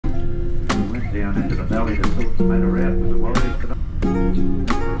down into the valley to sort the matter out with the warriors today.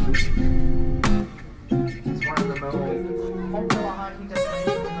 It's one of the more popular hiking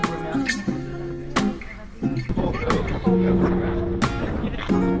destinations in the Blue Mountains.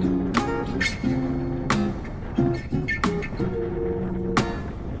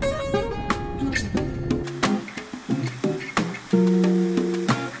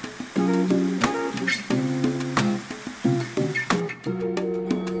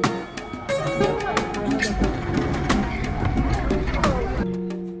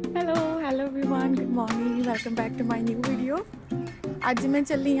 Welcome back to my new video. अज मैं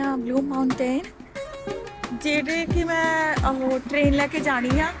चली हाँ blue mountain जेडे कि मैं train लैके जानी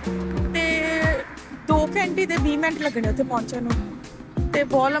हाँ तो 2 घंटे ते 20 मिनट लगने उत्थे पहुँचने तो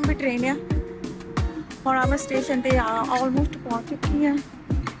बहुत लंबी ट्रेन है। हुण मैं स्टेशन ते ऑलमोस्ट पहुँच चुकी हाँ।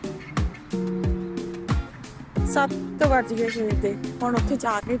 7 बज गए सवेर के। हुण उत्थे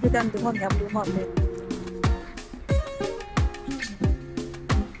जाके फिर तुहानूं दिखाउंदी ब्लू माउंटेन।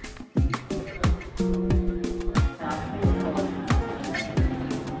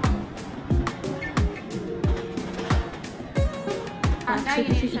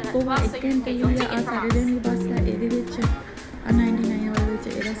 ਤੁਸੀਂ ਇੱਕੋ ਵਾਰ 1 ਘੰਟੇ ਹੀ ਆ ਸਾਰੇ ਦਿਨ ਦੀ ਬੱਸ ਹੈ। ਇਹਦੇ ਵਿੱਚ 99 ਵਾਲੇ ਵਿੱਚ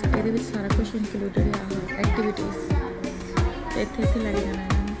ਇਹਦੇ ਵਿੱਚ ਸਾਰਾ ਕੁਝ ਇਨਕਲੂਡਡ ਆ ਐਕਟੀਵਿਟੀਜ਼ ਤੇ ਇੱਥੇ ਲੈ ਕੇ ਜਾਣਾ ਇਹਨਾਂ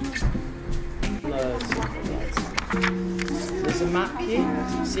ਨੂੰ। There's a map here,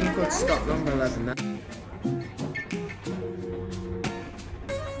 Scenic World Scotland 11.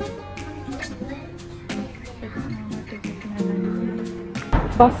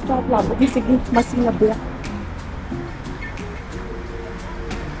 Bus stop ਲੱਭਦੀ ਸੀਗੀ, ਬੱਸ ਨਹੀਂ ਲੱਭਿਆ।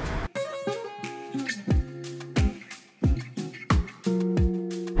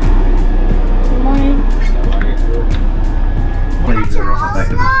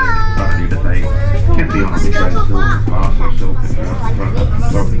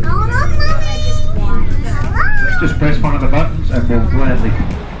 Just press one of the buttons and we'll gladly.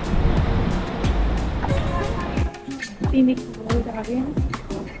 Scenic World आ गए हैं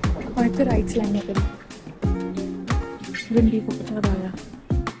और इधर राइट्स लेने के लिए विंडी को पता आया।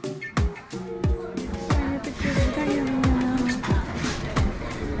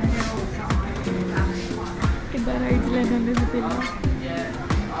 किधर राइट्स लेने में से पहले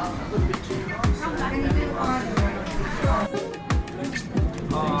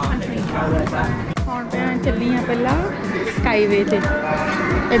और मैं चली हाँ पहला स्काईवे से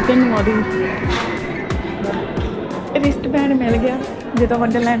इधर नू आ रही रिस्ट बैंड मिल गया जो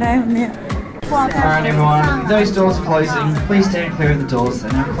वंडरलैंड आए होंगे। Alright everyone, those doors are closing. Please stand clear of the doors,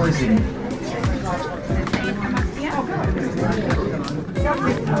 they're now closing.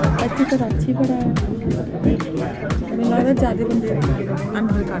 अच्छी तो अच्छी बड़ा है। मुझे लगता ज़्यादा बंदे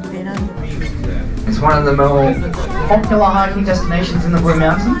अंदर करते हैं। It's one of the more popular hiking destinations in the Blue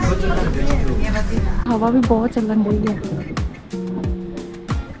Mountains. हवा भी बहुत चलन रही है।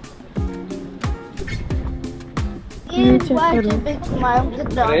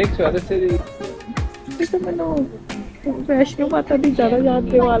 वैष्णो माता की ज्यादा याद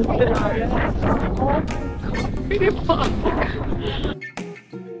देवाल पे आ गया।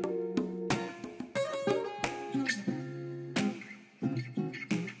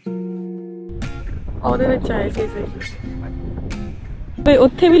 ਉਹਦੇ ਵਿੱਚ ਆਏ ਸੀ ਤੇ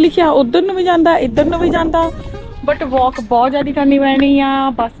ਉੱਥੇ ਵੀ ਲਿਖਿਆ ਉਧਰ ਨੂੰ ਵੀ ਜਾਂਦਾ ਇੱਧਰ ਨੂੰ ਵੀ ਜਾਂਦਾ ਬਟ ਵਾਕ ਬਹੁਤ ਜ਼ਿਆਦਾ ਕਰਨੀ ਪੈਣੀ ਆ।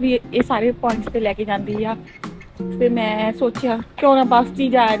 ਬੱਸ ਵੀ ਇਹ ਸਾਰੇ ਪੁਆਇੰਟਸ ਤੇ ਲੈ ਕੇ ਜਾਂਦੀ ਆ ਤੇ ਮੈਂ ਸੋਚਿਆ ਕਿਉਂ ਨਾ ਬੱਸ 'ਚ ਹੀ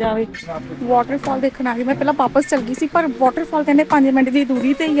ਜਾਇਆ ਜਾਵੇ। ਵਾਟਰਫਾਲ ਦੇਖਣ ਆ ਗਈ ਮੈਂ। ਪਹਿਲਾਂ ਵਾਪਸ ਚਲ ਗਈ ਸੀ ਪਰ ਵਾਟਰਫਾਲ ਕਹਿੰਦੇ 5 ਮਿੰਟ ਦੀ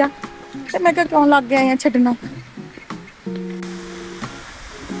ਦੂਰੀ ਤੇ ਹੀ ਆ ਤੇ ਮੈਂ ਕਿਹਾ ਕਿਉਂ ਲੱਗ ਗਿਆ ਆ ਛੱਡਣਾ।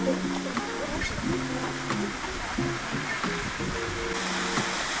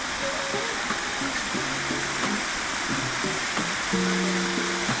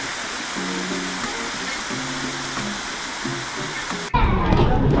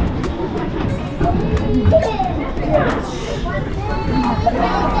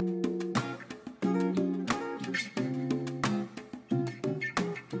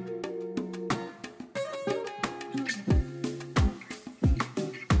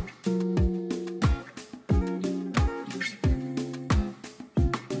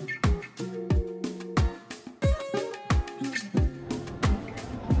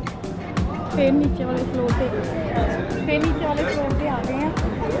 फिर नीचे वाले फ्लोर पे आ गए हैं।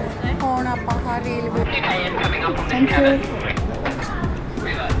 हुण आपां हां रेलवे थैंक यू।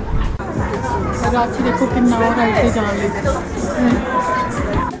 रांची देखो कितना और राइट से जान लगे।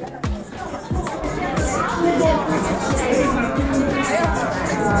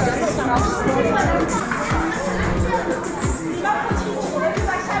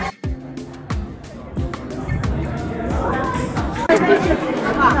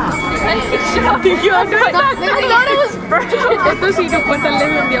 You are doing that. I thought it was burning. तो सीट ऊपर थल्ले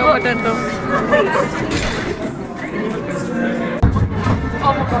भी होंदी है बटन तो.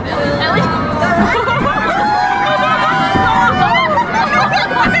 Oh my god.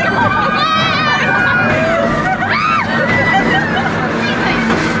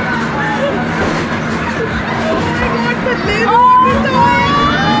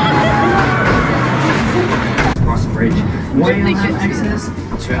 Cross bridge. Way on that access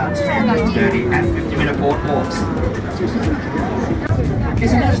to our 10, 30 and 50-minute board walks.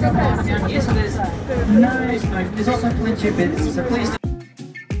 There's a national park down here, so there's no smoke. There's also plenty of beds, so please.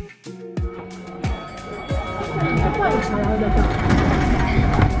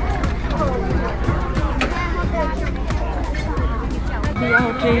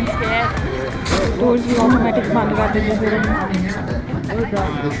 Train doors भी automatic बंद कर देते फिर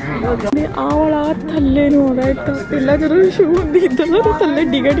आ वाला थल्ले ਨੂੰ ਆਉਂਦਾ ਇੱਕ ਤਾਂ ਪਹਿਲਾਂ ਜਦੋਂ ਸ਼ੁਰੂ ਹੁੰਦੀ ਇੱਧਰ ਨਾ ਤਾਂ ਥੱਲੇ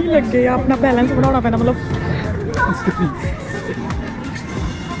ਡਿਗਣ ਹੀ ਲੱਗੇ ਆ ਆਪਣਾ ਬੈਲੈਂਸ ਬਣਾਉਣਾ ਪੈਣਾ ਮਤਲਬ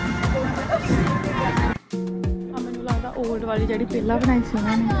ਮੈਨੂੰ ਲੱਗਦਾ 올ਡ ਵਾਲੀ ਜਿਹੜੀ ਪਹਿਲਾਂ ਬਣਾਈ ਸੀ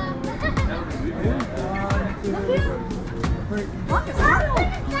ਉਹਨਾਂ ਨੇ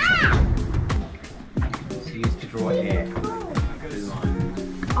Used to draw hair.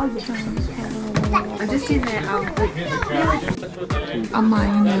 I just seen that. a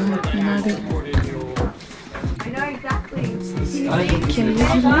mine another. I know exactly. Can you see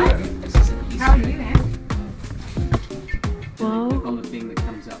that? How are you, man? Wow. On the thing that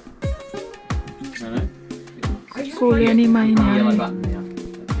comes up. No, no. Cool any mine. The yellow button now.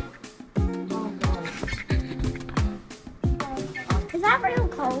 Is that real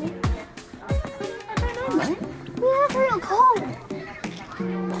cold? I don't know, man. Yeah, that's real cold.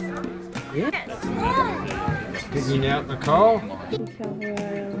 Digging out the coal. लिखा हुआ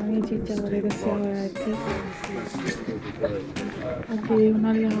है वही चीज़ वाले दस्या हुआ है कि अगे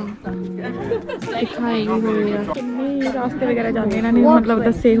उन्होंने यहाँ दिखाई हुई है किन्ने रास्ते वगैरह जाते हैं ना मतलब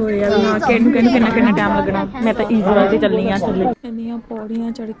दसे हुए हैं भी हाँ किन्नू किन्नू किन्ना किन्ना टाइम लगना मैं तो ईजी वाले चलनी हाँ थल्ले इन्नियां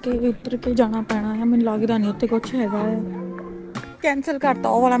पौड़ियां चढ़ के उतर के जाना पैना है मैंने लगता नहीं उत्ते कुछ हैगा है कैंसल करता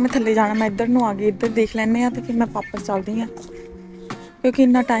वो वाला मैं थल्ले जाना मैं इधर नूं आ गई इधर देख लैने तो फिर मैं वापस चलती हाँ क्योंकि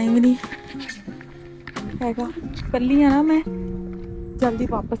इन्ना टाइम नहीं हैगा कल्ली हाँ ना मैं जल्दी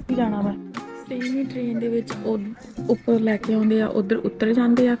वापस भी जाना मैं सेम ही ट्रेन दे विच उपर लैके आउंदे आ उधर उतर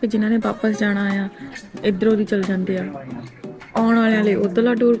जाते आ फिर जिन्होंने वापस जाना आ इधरों दी चल जाते आ आने वाले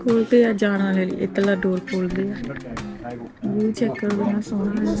उधरला डोर खोलते आ जाने वाले इधरला डोर खोलते आ व्यू चेक करो कितना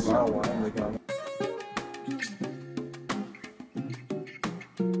सोहना है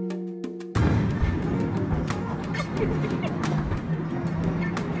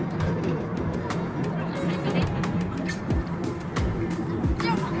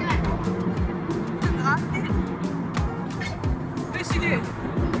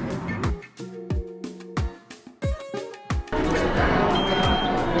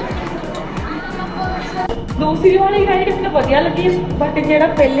दूसरी वाली राइड मैंने वधिया लगी बट जेड़ा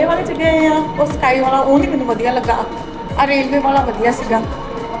पहले वाले च गए आ वो स्काई वाला वो नहीं मैंने वधिया लगा आ रेलवे वाला वधिया सीगा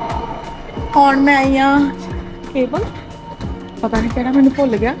हुण मैं आई हाँ केबल पता नहीं केड़ा मैंने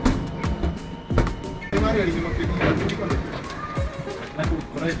भुल गया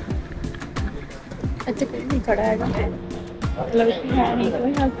अच्छा कोई नहीं खड़ा है मतलब है नहीं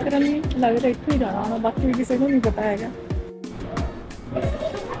कोई हेल्प करने लग रहा इत्थे ही जाना होना बाकी किसी को नहीं पता है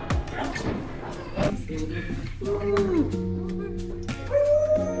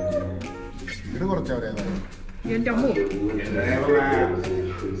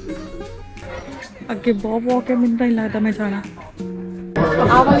अगे बहुत बहुत के मिनट नहीं लगता मैं जाना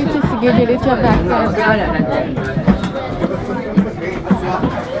आ वाली च सीगे जेडे च बैक कर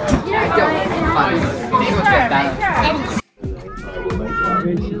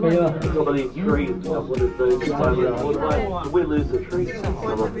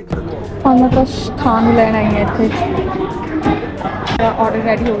मैं कुछ खान लैन आई है इतने ऑर्डर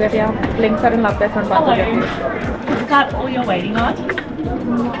रेडी हो गया था लिंक करने लग पाया बंद हो गया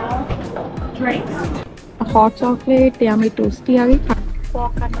हॉट चॉकलेट या मेरी टोस्टी आ गई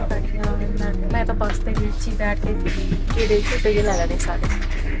वॉक करना पड़ेगा मैं तो बस के बीच ही बैठ के कीड़े छुटे जे लगा दे सारे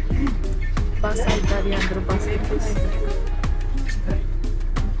बस इधर ही अंदर बस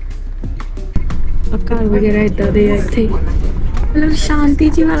घर वगैरह इदा दे इतने मतलब शांति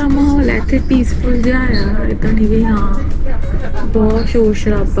जी वाला माहौल है इतने पीसफुल जहा आ इदा नहीं भी हाँ बहुत शोर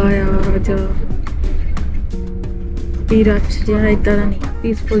शराबा आ जा रच जहा इदा का नहीं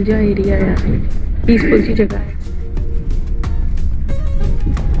पीसफुल जहा एरिया है पीसफुल जी जगह है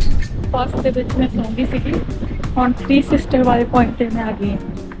बस के मैं सौंदी सी हम 3 सिस्टर वाले पॉइंट पर मैं आ गई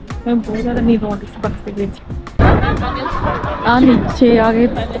मैं बहुत ज़्यादा नींद आती बस के आ नीचे आ गए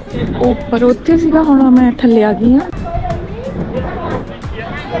ऊपर उत्थे सीगा हुण मैं थल्ले आ गई हाँ।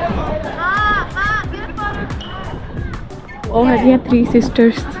 ਉਹ ਹੈਗੀਆਂ 3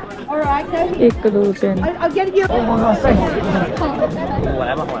 ਸਿਸਟਰਸ 1 2 3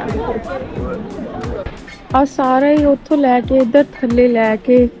 ਆ ਸਾਰੇ ਹੀ ਉੱਥੋਂ ਲੈ ਕੇ ਇੱਧਰ ਥੱਲੇ ਲੈ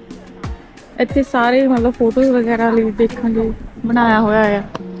ਕੇ ਇੱਥੇ ਸਾਰੇ ਮਤਲਬ ਫੋਟੋਜ਼ ਵਗੈਰਾ ਲਈ ਦੇਖਣ ਲਈ ਬਣਾਇਆ ਹੋਇਆ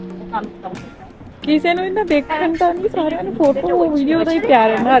ਆ ਕਿਸੇ ਨੂੰ ਇਹਨਾਂ ਦੇਖਣ ਤਾਂ ਨਹੀਂ ਸਾਰਿਆਂ ਨੂੰ ਫੋਟੋ ਵੀਡੀਓ ਦਾ ਹੀ ਪਿਆਰ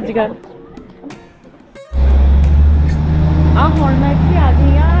ਹੈ ਨਾ ਅੱਜ ਕੱਲ੍ਹ ਆ ਹੁਣ ਮੈਂ ਇੱਥੇ ਆ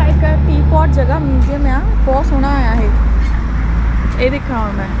ਗਈ ਆ ਇੱਕ ਟੀ-ਪੌਟ ਜਗ੍ਹਾ ਮਿਊਜ਼ੀਅਮ ਆ ਬਹੁਤ ਸੋਹਣਾ ਆਇਆ ਇਹ ਦੇਖਾਂ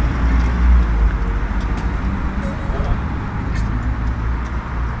ਹੁਣ ਮੈਂ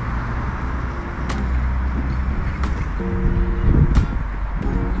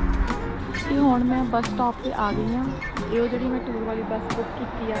ਹੁਣ ਮੈਂ ਬੱਸ ਸਟਾਪ ਤੇ ਆ ਗਈ ਹਾਂ ਇਹ ਜਿਹੜੀ ਮੈਂ ਟੂਰ ਵਾਲੀ ਬੱਸ ਬੁੱਕ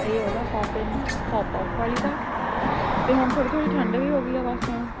ਕੀਤੀ ਆ ਇਹ ਉਹਦਾ ਹੌਪ ਵਾਲੀ ਦਾ ਤੇ ਹੁਣ ਥੋੜੀ ਠੰਡ ਵੀ ਹੋ ਗਈ ਆ ਬਸ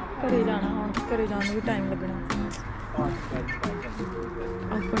ਹੁਣ ਘਰੇ ਜਾਣਾ ਹੁਣ ਘਰੇ ਜਾਣ ਨੂੰ ਵੀ ਟਾਈਮ ਲੱਗਣਾ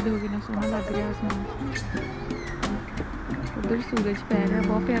ਉੱਪਰ ਦੇ ਹੋ ਗਈ ਨਾ ਸੋਹਣਾ ਲੱਗ ਰਿਹਾ ਅਸਮਾਨ उधर सूरज पै रहा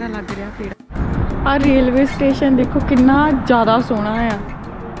बहुत प्यारा लग रहा फिर आ रेलवे स्टेशन देखो कितना ज़्यादा सोहना है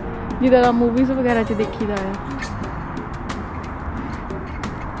जिदा मूवीज़ वगैरह च देखी दा है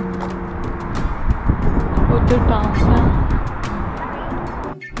उधर टाउन है